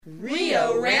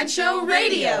Rio Rancho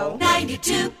Radio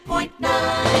 92.9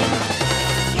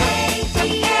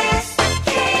 KTSK.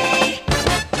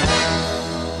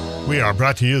 We are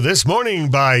brought to you this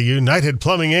morning by United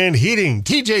Plumbing and Heating,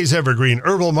 TJ's Evergreen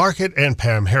Herbal Market, and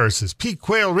Pam Harris's Peak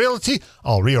Quail Realty,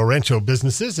 all Rio Rancho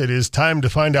businesses. It is time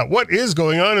to find out what is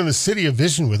going on in the City of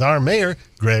Vision with our mayor,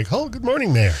 Greg Hull. Good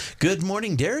morning, Mayor. Good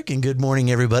morning, Derek, and good morning,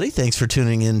 everybody. Thanks for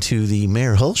tuning in to the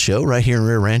Mayor Hull Show right here in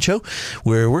Rio Rancho,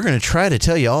 where we're going to try to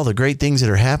tell you all the great things that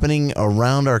are happening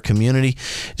around our community.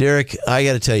 Derek, I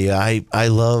got to tell you, I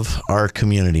love our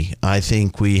community. I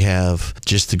think we have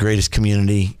just the greatest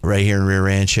community right here in Rio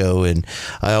Rancho, and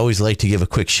I always like to give a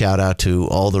quick shout out to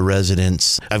all the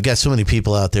residents. I've got so many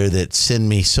people out there that send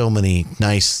me so many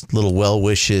nice little well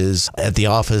wishes. At the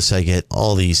office, I get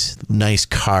all these nice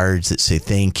cards that say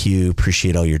thank you,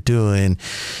 appreciate all you're doing,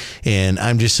 and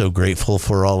I'm just so grateful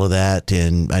for all of that,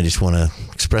 and I just want to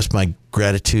express my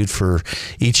gratitude for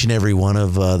each and every one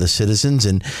of the citizens.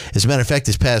 And as a matter of fact,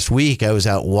 this past week, I was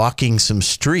out walking some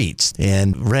streets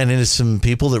and ran into some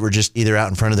people that were just either out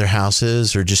in front of their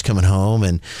houses or just coming home.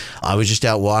 And I was just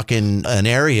out walking an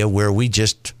area where we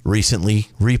just recently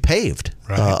repaved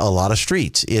a lot of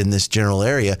streets in this general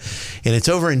area. And it's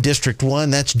over in District 1.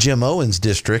 That's Jim Owen's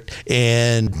district.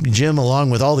 And Jim,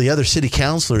 along with all the other city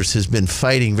councilors, has been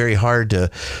fighting very hard to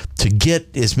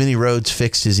get as many roads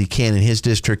fixed as he can in his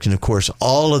district. And of course,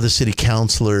 all of the city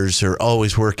councilors are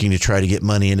always working to try to get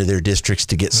money into their districts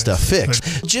to get stuff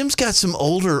fixed. Jim's got some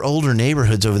older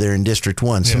neighborhoods over there in District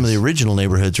 1, some of the original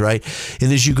neighborhoods, right?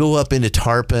 And as you go up into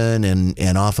Tarpon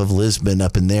and off of Lisbon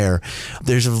up in there,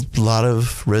 there's a lot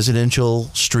of residential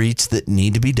streets that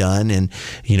need to be done. And,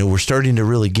 you know, we're starting to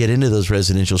really get into those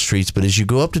residential streets. But as you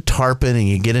go up to Tarpon and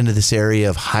you get into this area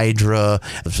of Hydra,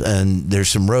 and there's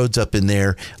some roads up in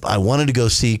there, I wanted to go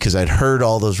see because I'd heard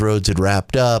all those roads had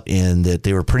wrapped up and that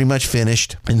they were pretty much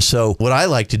finished. And so what I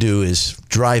like to do is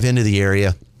drive into the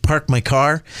area, park my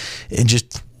car, and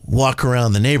just walk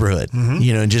around the neighborhood,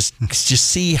 you know, and just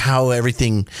see how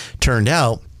everything turned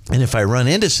out. And if I run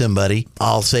into somebody,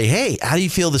 I'll say, hey, how do you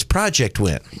feel this project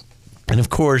went? And of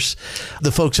course,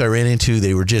 the folks I ran into,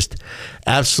 they were just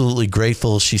absolutely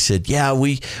grateful. She said, yeah,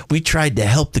 we tried to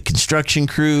help the construction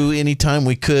crew anytime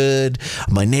we could.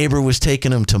 My neighbor was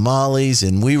taking them tamales,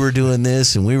 and we were doing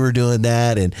this and we were doing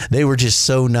that. And they were just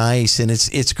so nice. And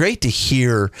it's great to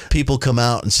hear people come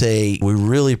out and say, we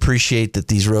really appreciate that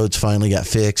these roads finally got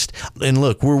fixed. And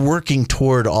look, we're working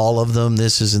toward all of them.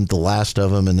 This isn't the last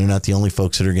of them, and they're not the only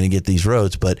folks that are going to get these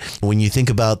roads. But when you think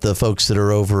about the folks that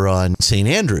are over on St.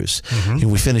 Andrews,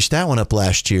 we finished that one up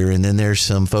last year, and then there's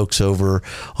some folks over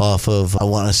off of, I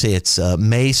want to say it's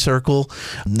May Circle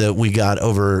that we got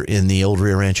over in the old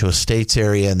Rio Rancho Estates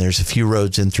area, and there's a few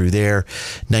roads in through there.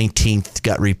 19th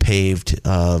got repaved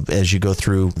as you go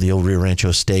through the old Rio Rancho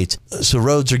Estates. So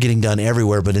roads are getting done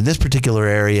everywhere, but in this particular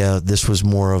area, this was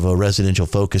more of a residential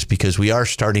focus because we are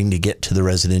starting to get to the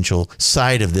residential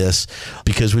side of this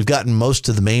because we've gotten most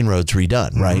of the main roads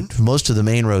redone, right? Most of the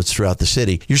main roads throughout the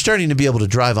city. You're starting to be able to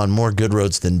drive on more good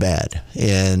roads than bad.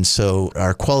 And so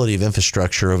our quality of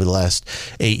infrastructure over the last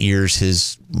 8 years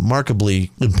has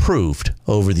markedly improved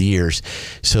over the years.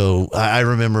 So I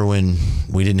remember when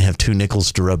we didn't have two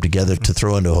nickels to rub together to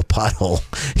throw into a pothole,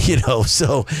 you know,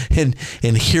 so, and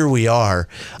here we are.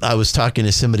 I was talking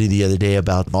to somebody the other day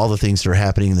about all the things that are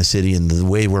happening in the city and the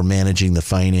way we're managing the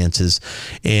finances.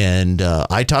 And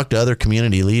I talked to other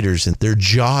community leaders, and their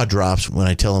jaw drops when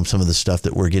I tell them some of the stuff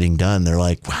that we're getting done. They're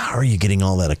like, wow, how are you getting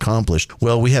all that accomplished?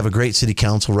 Well, we have a great city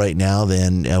council right now.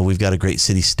 Then we've got a great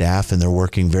city staff, and they're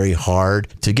working very hard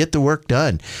to get the work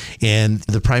done. And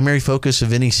the primary focus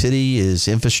of any city is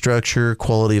infrastructure,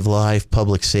 quality of life,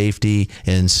 public safety.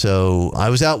 And so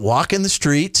I was out walking the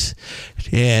streets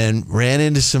and ran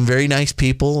into some very nice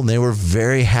people, and they were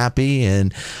very happy.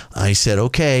 And I said,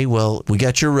 okay, well, we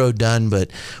got your road done, but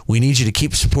we need you to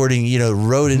keep supporting, you know,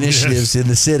 road initiatives in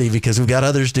the city because we've got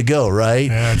others to go,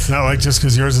 right? Yeah, it's not like just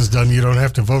because yours is done, you don't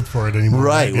have to vote for it anymore.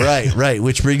 Right.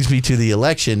 Which brings me to the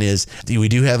election is we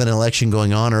do have an election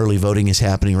going on. Early voting is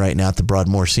happening right now at the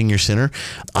Broadmoor Senior Center.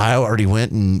 I already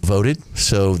went and voted,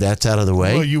 so that's out of the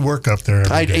way. Well, you work up there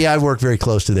every day. Yeah, I work very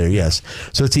close to there, yes.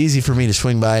 So it's easy for me to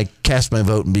swing by, cast my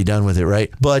vote, and be done with it, right?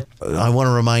 But I want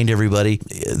to remind everybody,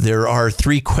 there are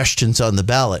 3 questions on the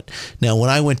ballot. Now, when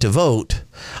I went to vote,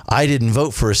 I didn't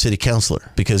vote for a city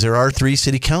councilor because there are 3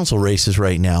 city council races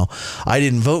right now. I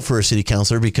didn't vote for a city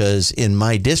councilor because in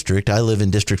my district, I live in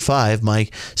District 5, my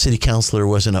city councilor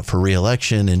wasn't up for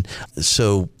re-election. And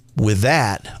so with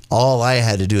that, all I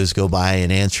had to do is go by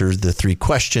and answer the 3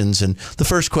 questions. And the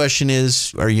first question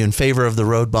is, are you in favor of the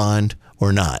road bond?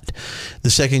 or not? The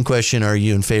second question, are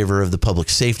you in favor of the public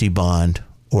safety bond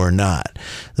or not?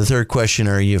 The third question,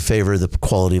 are you in favor of the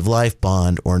quality of life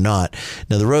bond or not?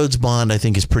 Now, the roads bond, I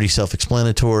think, is pretty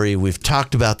self-explanatory. We've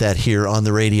talked about that here on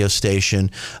the radio station,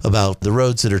 about the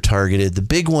roads that are targeted. The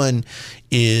big one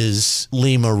is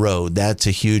Lima Road. That's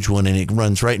a huge one, and it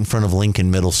runs right in front of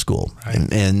Lincoln Middle School. Right.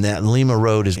 And that Lima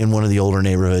Road is in one of the older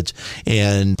neighborhoods.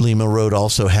 And Lima Road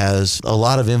also has a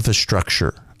lot of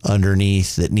infrastructure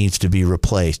underneath that needs to be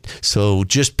replaced. So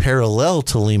just parallel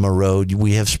to Lima Road,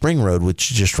 we have Spring Road, which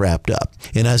just wrapped up.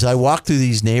 And as I walk through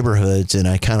these neighborhoods and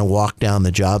I kind of walk down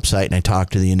the job site and I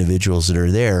talk to the individuals that are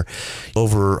there,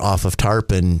 over off of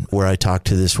Tarpon, where I talked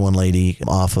to this one lady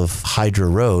off of Hydra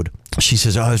Road, she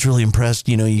says, I was really impressed.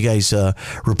 You know, you guys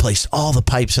replaced all the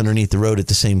pipes underneath the road at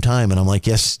the same time. And I'm like,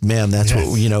 yes, ma'am, that's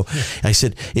what, you know. I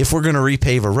said, if we're going to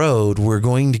repave a road, we're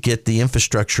going to get the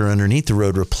infrastructure underneath the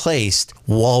road replaced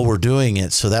while we're doing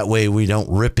it. So that way we don't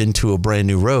rip into a brand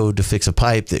new road to fix a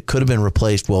pipe that could have been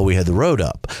replaced while we had the road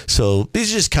up. So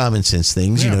these are just common sense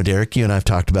things. You know, Derek, you and I have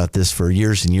talked about this for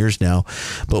years and years now,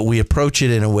 but we approach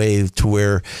it in a way to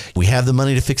where we have the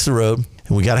money to fix the road,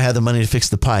 and we got to have the money to fix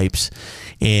the pipes.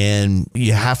 And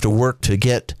you have to work to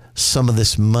get some of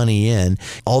this money in.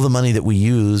 All the money that we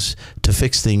use to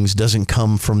fix things doesn't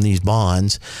come from these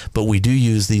bonds, but we do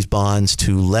use these bonds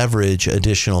to leverage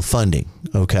additional funding.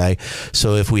 Okay.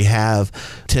 So if we have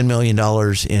 $10 million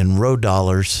in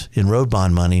road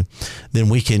bond money, then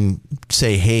we can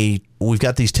say, hey, we've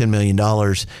got these $10 million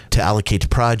to allocate to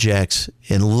projects,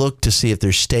 and look to see if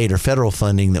there's state or federal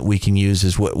funding that we can use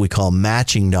as what we call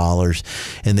matching dollars.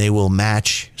 And they will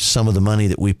match some of the money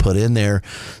that we put in there,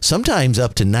 sometimes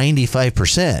up to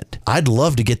 95%. I'd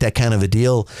love to get that kind of a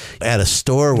deal at a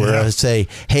store where I would say,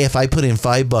 hey, if I put in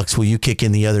 $5, will you kick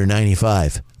in the other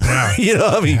 95? Wow. You know,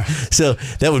 I mean, so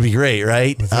that would be great,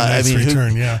 right? With a nice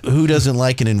return, who doesn't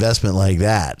like an investment like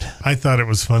that? I thought it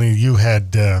was funny. You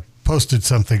had posted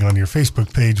something on your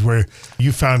Facebook page where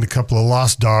you found a couple of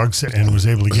lost dogs and was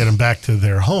able to get them back to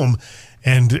their home.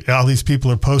 And all these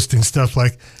people are posting stuff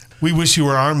like, we wish you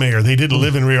were our mayor. They didn't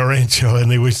live in Rio Rancho,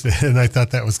 and and I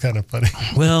thought that was kind of funny.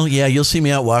 Well, yeah, you'll see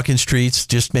me out walking streets,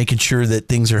 just making sure that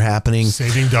things are happening.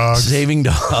 Saving dogs. Saving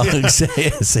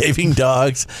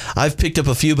dogs. I've picked up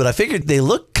a few, but I figured they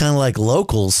look kind of like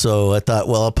locals, so I thought,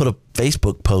 well, I'll put a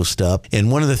Facebook post up.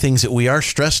 And one of the things that we are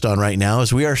stressed on right now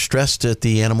is we are stressed at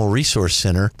the Animal Resource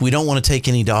Center. We don't want to take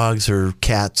any dogs or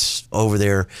cats over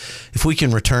there if we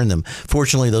can return them.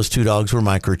 Fortunately, those 2 dogs were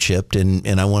microchipped,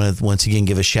 and I want to once again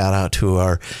give a shout out to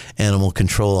our animal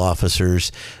control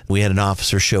officers. We had an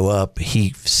officer show up.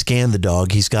 He scanned the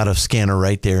dog. He's got a scanner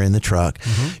right there in the truck.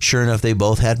 Mm-hmm. Sure enough, they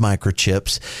both had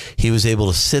microchips. He was able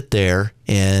to sit there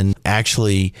and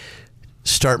actually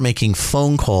start making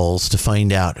phone calls to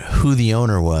find out who the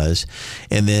owner was,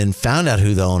 and then found out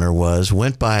who the owner was,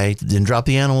 went by and dropped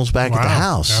the animals back at the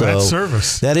house. Now so that's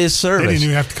service. That is service. They didn't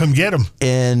even have to come get them.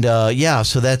 And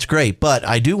so that's great. But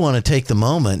I do want to take the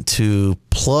moment to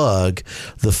plug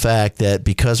the fact that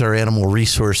because our Animal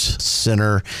Resource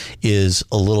Center is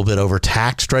a little bit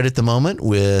overtaxed right at the moment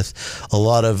with a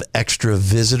lot of extra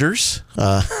visitors,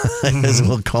 as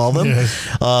we'll call them,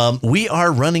 we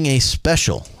are running a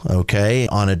special,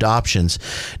 on adoptions.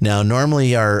 Now,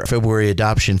 normally our February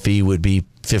adoption fee would be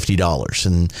 $50,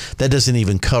 and that doesn't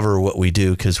even cover what we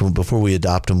do, because before we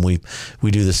adopt them, we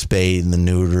do the spay and the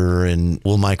neuter, and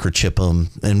we'll microchip them,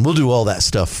 and we'll do all that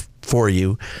stuff for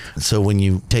you. So when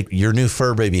you take your new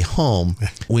fur baby home,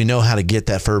 we know how to get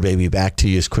that fur baby back to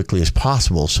you as quickly as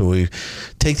possible. So we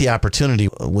take the opportunity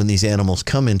when these animals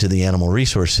come into the Animal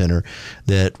Resource Center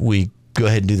that we go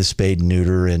ahead and do the spade and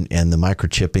neuter and the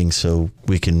microchipping, so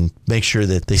we can make sure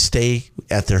that they stay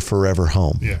at their forever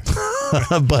home. Yeah.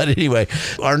 But anyway,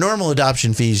 our normal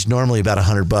adoption fee is normally about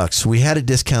 $100. We had it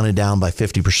discounted down by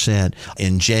 50%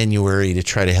 in January to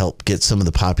try to help get some of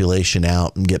the population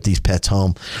out and get these pets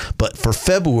home. But for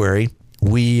February,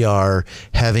 we are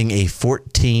having a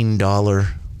 $14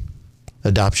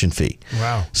 adoption fee.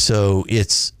 Wow. So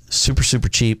it's super, super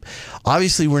cheap.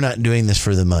 Obviously, we're not doing this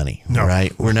for the money,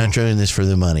 right? We're not doing this for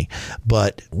the money,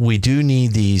 but we do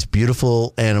need these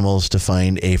beautiful animals to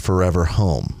find a forever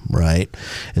home, right?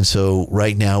 And so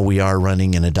right now we are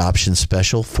running an adoption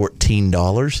special,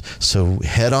 $14. So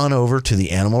head on over to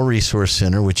the Animal Resource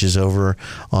Center, which is over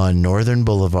on Northern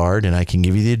Boulevard, and I can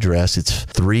give you the address. It's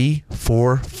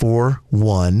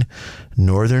 3441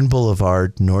 Northern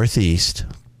Boulevard, Northeast.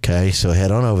 Okay, so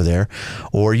head on over there,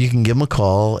 or you can give them a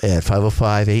call at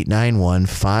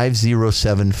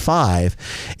 505-891-5075,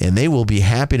 and they will be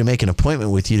happy to make an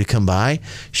appointment with you to come by,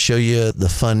 show you the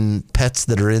fun pets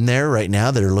that are in there right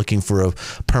now that are looking for a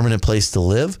permanent place to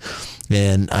live.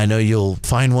 And I know you'll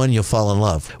find one, you'll fall in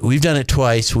love. We've done it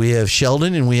twice. We have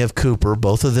Sheldon and we have Cooper.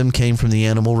 Both of them came from the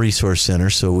Animal Resource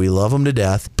Center, so we love them to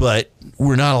death. But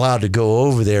we're not allowed to go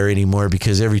over there anymore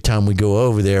because every time we go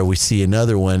over there, we see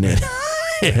another one.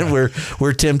 And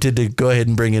we're tempted to go ahead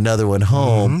and bring another one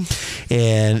home.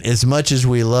 And as much as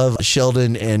we love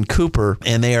Sheldon and Cooper,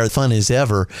 and they are fun as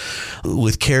ever,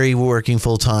 with Carrie working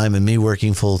full-time and me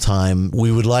working full-time,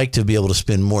 we would like to be able to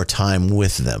spend more time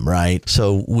with them, right?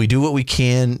 So we do what we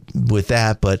can with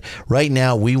that, but right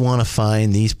now we want to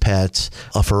find these pets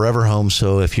a forever home.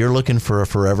 So if you're looking for a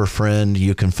forever friend,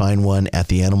 you can find one at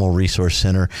the Animal Resource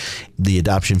Center. The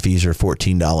adoption fees are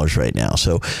 $14 right now.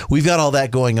 So we've got all that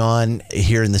going on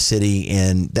here in the city,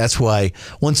 and that's why,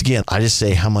 once again, I just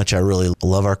say how much I really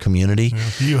love our community.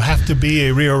 Do you have to be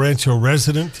a Rio Rancho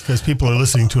resident? Because people are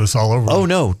listening to us all over. Oh,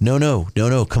 no.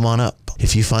 Come on up.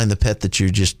 If you find the pet that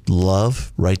you just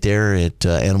love right there at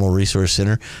Animal Resource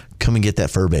Center, come and get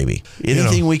that fur baby.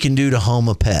 Anything we can do to home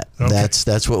a pet,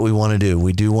 that's what we want to do.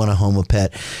 We do want to home a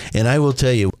pet. And I will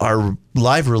tell you, our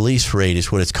live release rate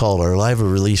is what it's called. Our live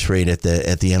release rate at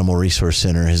the Animal Resource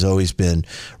Center has always been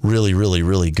really, really,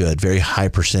 really good. Very high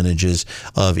percentages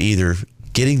of either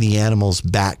getting the animals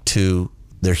back to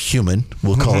they're human,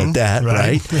 we'll call it that,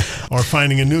 right? Or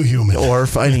finding a new human. Or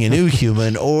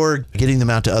getting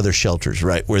them out to other shelters,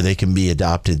 right, where they can be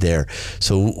adopted there.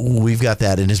 So we've got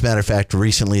that. And as a matter of fact,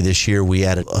 recently this year, we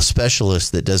added a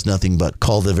specialist that does nothing but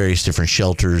call the various different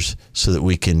shelters so that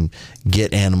we can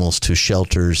get animals to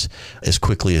shelters as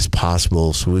quickly as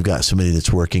possible. So we've got somebody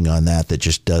that's working on that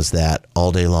just does that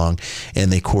all day long.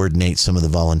 And they coordinate some of the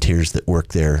volunteers that work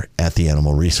there at the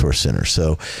Animal Resource Center.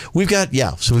 So we've got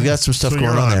some stuff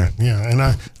going on there. Yeah, and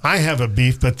I have a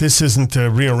beef, but this isn't a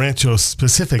Rio Rancho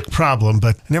specific problem,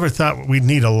 but I never thought we'd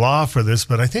need a law for this,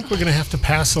 but I think we're going to have to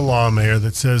pass a law, Mayor,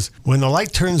 that says when the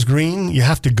light turns green, you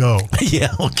have to go.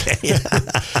 Yeah, okay.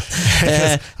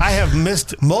 I have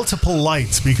missed multiple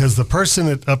lights because the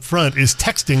person up front is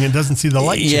texting and doesn't see the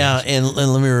light change. Yeah, and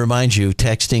let me remind you,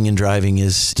 texting and driving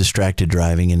is distracted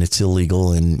driving, and it's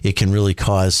illegal, and it can really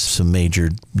cause some major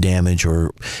damage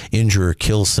or injure or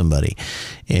kill somebody.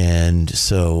 And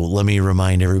so let me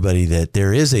remind everybody that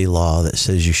there is a law that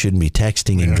says you shouldn't be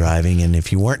texting and driving. And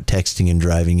if you weren't texting and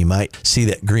driving, you might see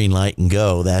that green light and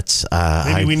go. That's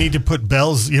maybe we need to put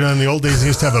bells. In the old days, they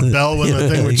used to have a bell when the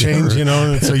thing would change,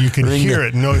 so you can hear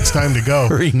it and know it's time to go.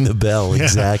 Ring the bell,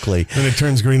 exactly. When it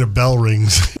turns green, a bell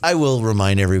rings. I will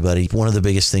remind everybody, one of the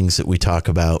biggest things that we talk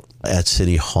about at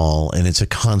City Hall, and it's a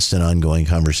constant ongoing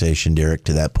conversation, Derek,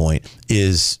 to that point,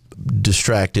 is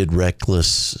distracted, reckless,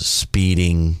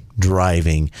 speeding,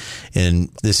 driving. And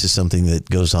this is something that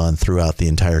goes on throughout the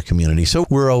entire community. So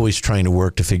we're always trying to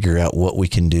work to figure out what we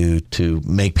can do to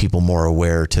make people more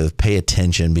aware, to pay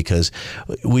attention, because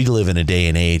we live in a day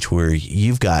and age where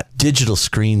you've got digital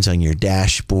screens on your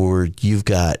dashboard, you've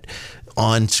got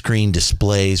on-screen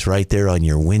displays right there on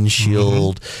your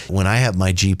windshield. When I have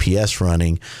my GPS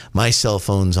running, my cell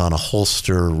phone's on a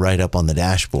holster right up on the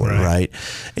dashboard, right?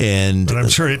 But I'm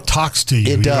sure it talks to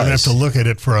you. It does. You don't have to look at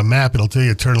it for a map. It'll tell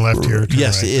you turn left here.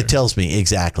 Yes, right it tells me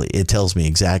exactly. It tells me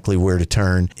exactly where to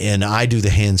turn. And I do the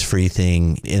hands-free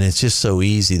thing, and it's just so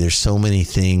easy. There's so many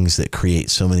things that create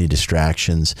so many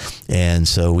distractions. And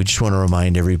so we just want to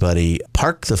remind everybody,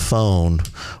 park the phone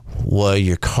while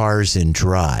your car's in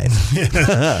drive.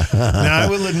 Now, I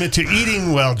will admit to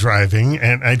eating while driving,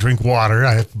 and I drink water.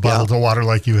 I have bottles of water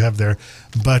like you have there.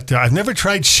 But I've never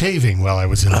tried shaving while I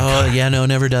was in the car. Oh, yeah, no,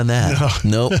 never done that.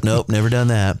 Nope, never done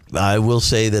that. I will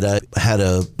say that I had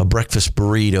a breakfast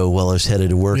burrito while I was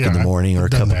headed to work in the morning, or a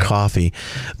cup of coffee.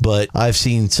 But I've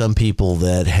seen some people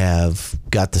that have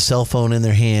got the cell phone in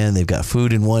their hand, they've got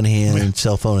food in one hand, and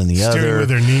cell phone in the other.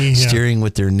 Steering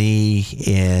with their knee,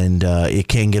 and it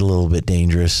can get a little bit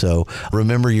dangerous. So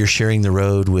remember, you're sharing the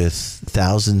road with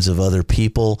thousands of other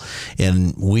people,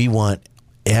 and we want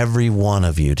every one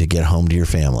of you to get home to your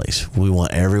families. We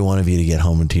want every one of you to get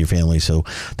home to your families. So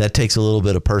that takes a little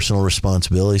bit of personal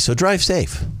responsibility. So drive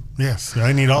safe. Yes,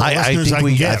 I need all the listeners I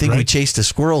can get. I think we chased a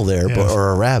squirrel there, or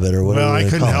a rabbit, or whatever. Well, I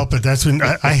couldn't help it. That's when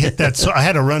I hit that. So I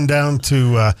had to run down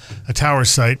to a tower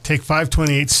site, take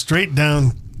 528 straight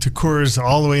down to Coors,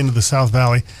 all the way into the South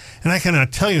Valley. And I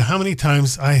cannot tell you how many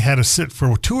times I had to sit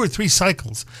for 2 or 3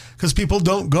 cycles because people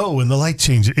don't go when the light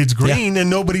changes. It's green and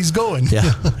nobody's going.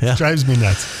 Yeah. It drives me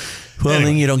nuts. Well,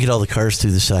 then you don't get all the cars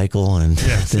through the cycle, and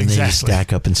then they just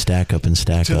stack up and stack up and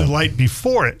stack to up. the light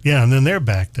before it, and then they're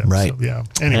backed up. Right. So,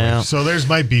 Anyway, so there's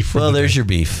my beef. Well, there's your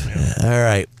beef. Yeah. All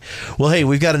right. Well, hey,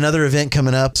 we've got another event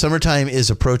coming up. Summertime is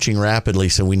approaching rapidly,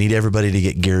 so we need everybody to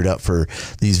get geared up for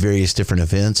these various different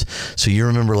events. So you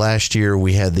remember last year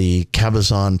we had the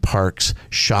Cabezon Park's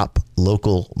Shop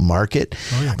Local Market,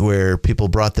 where people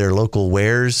brought their local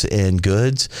wares and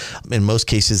goods. In most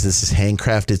cases, this is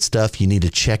handcrafted stuff. You need to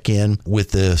check in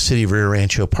with the City of Rio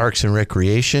Rancho Parks and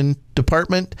Recreation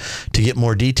Department to get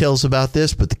more details about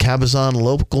this. But the Cabezon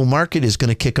Local Market is going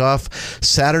to kick off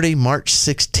Saturday, March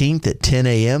 16th at 10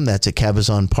 a.m. That's at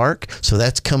Cabezon Park. So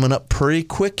that's coming up pretty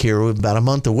quick here. We're about a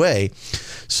month away.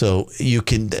 So you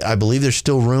can, I believe there's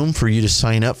still room for you to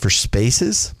sign up for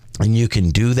spaces. And you can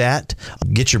do that,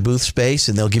 get your booth space,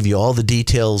 and they'll give you all the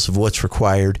details of what's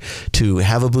required to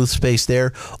have a booth space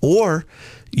there. Or,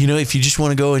 if you just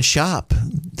want to go and shop.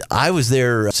 I was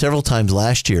there several times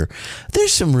last year.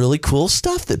 There's some really cool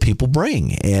stuff that people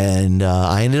bring, and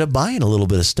I ended up buying a little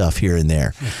bit of stuff here and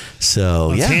there.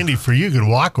 So, it's handy for you. You can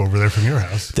walk over there from your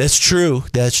house. That's true.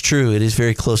 It is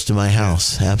very close to my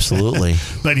house. Absolutely.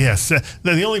 But yes,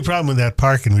 the only problem with that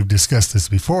park, and we've discussed this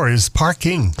before, is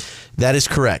parking. That is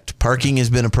correct. Parking has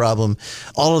been a problem.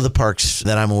 All of the parks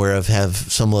that I'm aware of have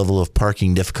some level of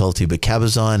parking difficulty, but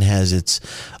Cabezon has its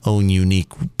own unique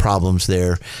problems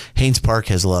there. Haynes Park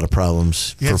has a lot of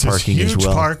problems for parking as well. It's a huge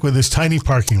park with this tiny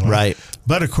parking lot. Right.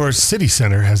 But, of course, City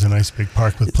Center has a nice big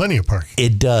park with plenty of parking.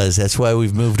 It does. That's why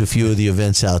we've moved a few of the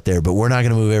events out there, but we're not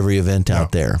going to move every event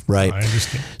out there, right? I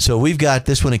understand. So we've got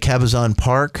this one at Cabezon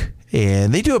Park.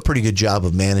 And they do a pretty good job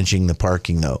of managing the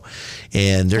parking, though.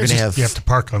 And they're going to have... You have to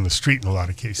park on the street in a lot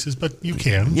of cases, but you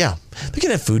can. Yeah. They're going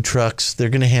to have food trucks. They're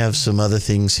going to have some other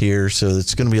things here. So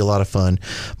it's going to be a lot of fun.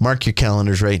 Mark your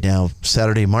calendars right now.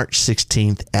 Saturday, March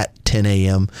 16th at 10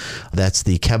 a.m. That's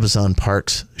the Cabezon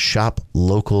Park's Shop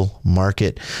Local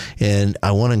Market. And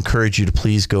I want to encourage you to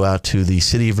please go out to the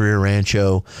City of Rio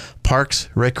Rancho Parks,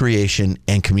 Recreation,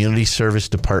 and Community Service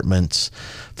Department's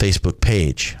Facebook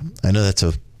page. I know that's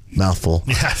a mouthful.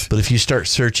 Yes. But if you start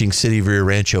searching City of Rio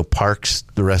Rancho Parks,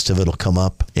 the rest of it will come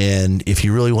up. And if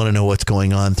you really want to know what's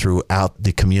going on throughout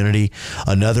the community,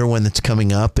 another one that's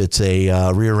coming up, it's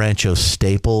a Rio Rancho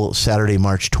staple, Saturday,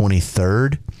 March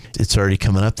 23rd. It's already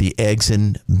coming up, the Eggs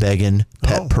and Beggin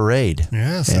Pet Parade.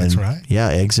 Yes, that's right. Yeah,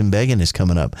 Eggs and Beggin is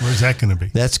coming up. Where's that going to be?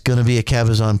 That's going to be at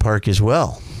Cabezon Park as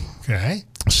well. Okay.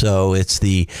 So it's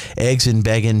the Eggs and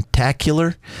Beggin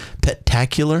Pet-acular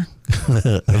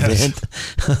event.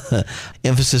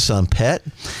 Emphasis on pet.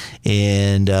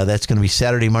 And that's going to be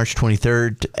Saturday, March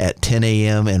 23rd at 10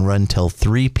 a.m. and run till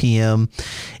 3 p.m.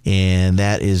 And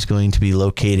that is going to be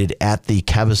located at the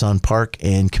Cabezon Park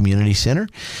and Community Center.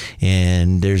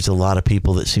 And there's a lot of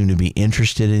people that seem to be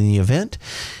interested in the event.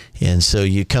 And so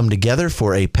you come together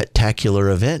for a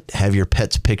pet-acular event, have your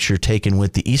pet's picture taken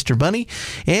with the Easter Bunny,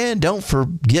 and don't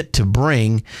forget to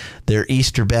bring their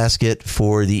Easter basket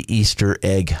for the Easter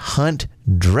egg hunt.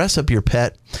 Dress up your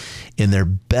pet in their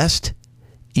best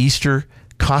Easter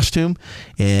costume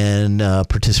and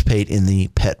participate in the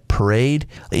pet parade.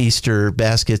 Easter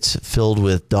baskets filled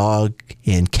with dog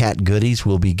and cat goodies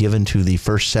will be given to the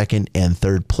first, second, and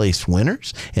third place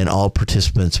winners. And all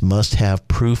participants must have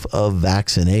proof of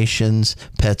vaccinations.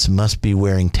 Pets must be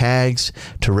wearing tags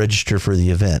to register for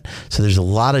the event. So there's a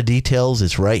lot of details.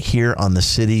 It's right here on the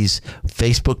city's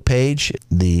Facebook page,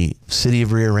 the City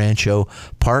of Rio Rancho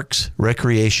Parks,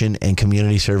 Recreation, and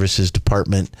Community Services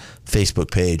Department Facebook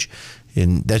page.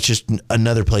 And that's just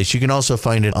another place. You can also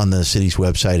find it on the city's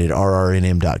website at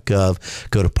rrnm.gov.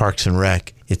 Go to Parks and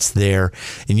Rec. It's there.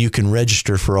 And you can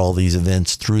register for all these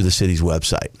events through the city's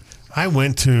website. I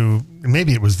went to,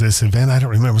 maybe it was this event, I don't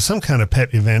remember, some kind of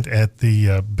pet event at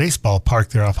the baseball park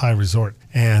there off High Resort.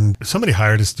 And somebody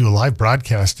hired us to do a live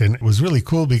broadcast. And it was really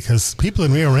cool because people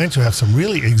in Rio Rancho have some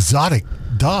really exotic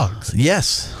dogs.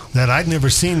 Yes. That I'd never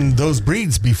seen those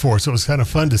breeds before. So it was kind of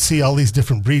fun to see all these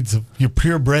different breeds of your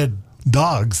purebred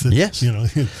dogs that, yes,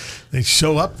 they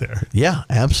show up there. Yeah,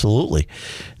 absolutely.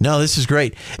 No, this is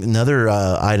great. Another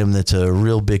item that's a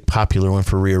real big popular one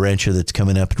for Rio Rancho that's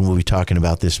coming up, and we'll be talking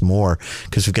about this more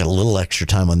because we've got a little extra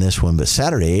time on this one. But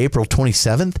Saturday, April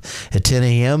 27th at 10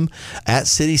 a.m. at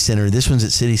City Center. This one's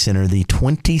at City Center, the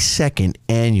 22nd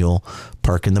annual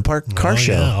Park in the Park car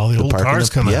show. Yeah, all the old cars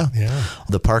come out. Yeah,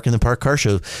 the Park in the Park car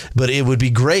show. But it would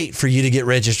be great for you to get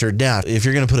registered now. If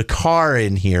you're going to put a car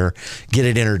in here, get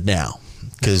it entered now.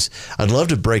 because I'd love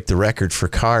to break the record for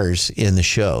cars in the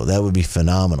show. That would be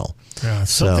phenomenal. Yeah,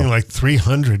 something like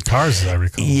 300 cars, as I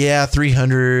recall. Yeah,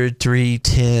 300,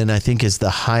 310, I think is the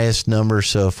highest number.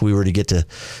 So if we were to get to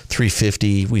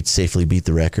 350, we'd safely beat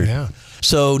the record. Yeah.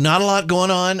 So not a lot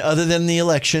going on other than the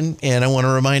election. And I want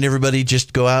to remind everybody,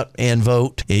 just go out and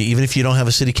vote. Even if you don't have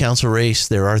a city council race,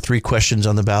 there are 3 questions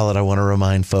on the ballot. I want to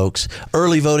remind folks.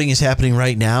 Early voting is happening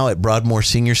right now at Broadmoor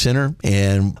Senior Center,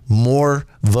 and more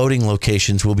voting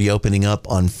locations will be opening up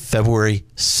on February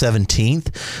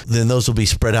 17th. Then those will be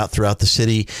spread out throughout the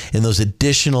city, and those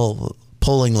additional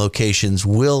polling locations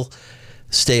will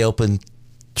stay open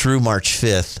through March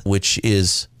 5th, which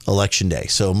is Election Day.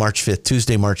 So March 5th,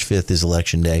 Tuesday, March 5th is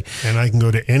Election Day. And I can go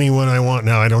to any one I want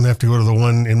now. I don't have to go to the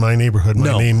one in my neighborhood.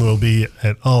 My name will be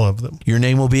at all of them. Your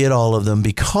name will be at all of them,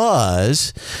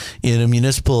 because in a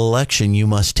municipal election, you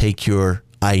must take your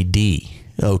ID.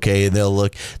 Okay, they'll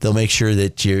make sure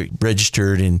that you're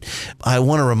registered. And I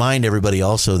want to remind everybody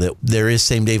also that there is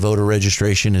same-day voter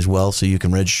registration as well, so you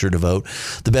can register to vote.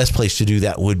 The best place to do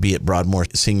that would be at Broadmoor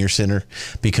Senior Center,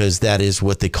 because that is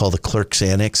what they call the clerk's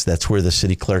annex. That's where the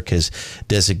city clerk has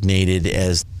designated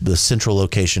as the central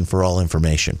location for all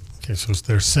information. Okay, so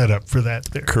they're set up for that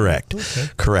there. Correct. Okay.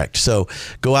 Correct. So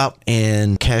go out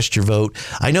and cast your vote.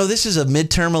 I know this is a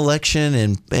midterm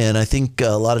election, and I think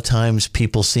a lot of times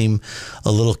people seem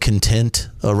a little content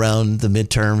around the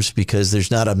midterms because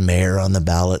there's not a mayor on the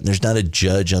ballot, and there's not a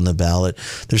judge on the ballot.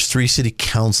 There's 3 city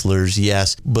councilors,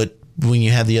 yes, but when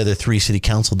you have the other 3 city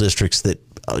council districts that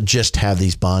just have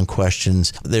these bond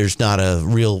questions, there's not a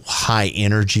real high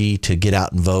energy to get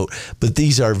out and vote. But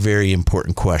these are very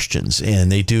important questions,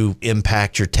 and they do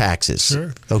impact your taxes.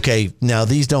 Sure. Okay, now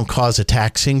these don't cause a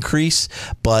tax increase,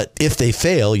 but if they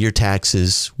fail, your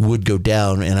taxes would go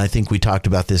down. And I think we talked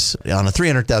about this on a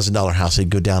 $300,000 house, it'd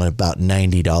go down about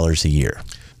 $90 a year.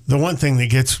 The one thing that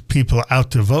gets people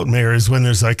out to vote, Mayor, is when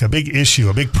there's like a big issue,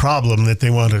 a big problem that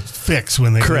they want to fix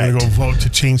when they're going to go vote to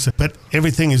change it. But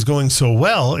everything is going so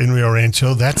well in Rio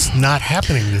Rancho, that's not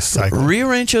happening this cycle. Rio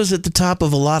Rancho's at the top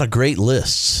of a lot of great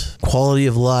lists. Quality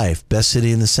of life, best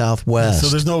city in the Southwest. So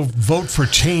there's no vote for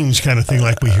change kind of thing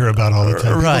like we hear about all the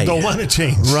time. Right. People don't want to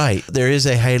change. Right. There is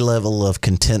a high level of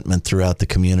contentment throughout the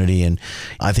community, and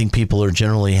I think people are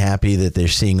generally happy that they're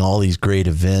seeing all these great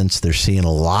events. They're seeing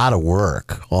a lot of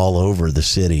work all over the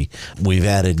city. We've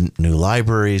added new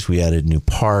libraries, we added new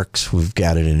parks, we've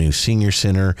added a new senior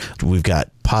center, we've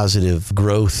got positive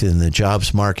growth in the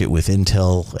jobs market with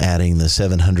Intel adding the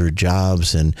 700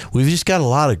 jobs, and we've just got a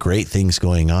lot of great things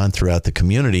going on throughout the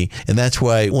community. And that's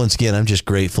why, once again, I'm just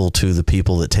grateful to the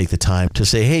people that take the time to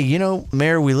say, hey, you know,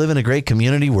 Mayor, we live in a great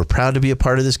community. We're proud to be a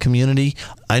part of this community.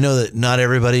 I know that not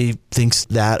everybody thinks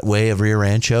that way of Rio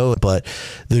Rancho, but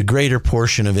the greater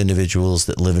portion of individuals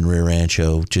that live in Rio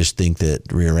Rancho just think that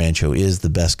Rio Rancho is the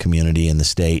best community in the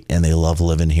state, and they love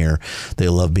living here. They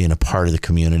love being a part of the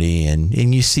community, and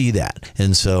you see that.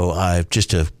 And so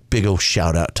just a big old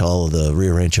shout out to all of the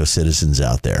Rio Rancho citizens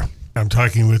out there. I'm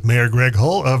talking with Mayor Greg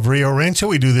Hull of Rio Rancho.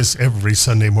 We do this every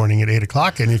Sunday morning at 8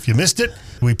 o'clock, and if you missed it,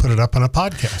 we put it up on a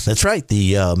podcast. That's right,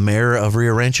 the Mayor of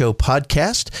Rio Rancho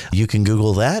podcast. You can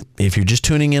Google that. If you're just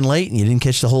tuning in late and you didn't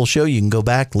catch the whole show, you can go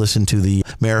back, listen to the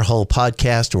Mayor Hull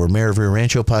podcast or Mayor of Rio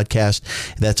Rancho podcast.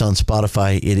 That's on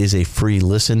Spotify. It is a free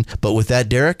listen. But with that,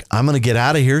 Derek, I'm going to get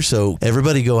out of here, so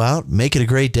everybody go out, make it a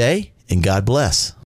great day, and God bless.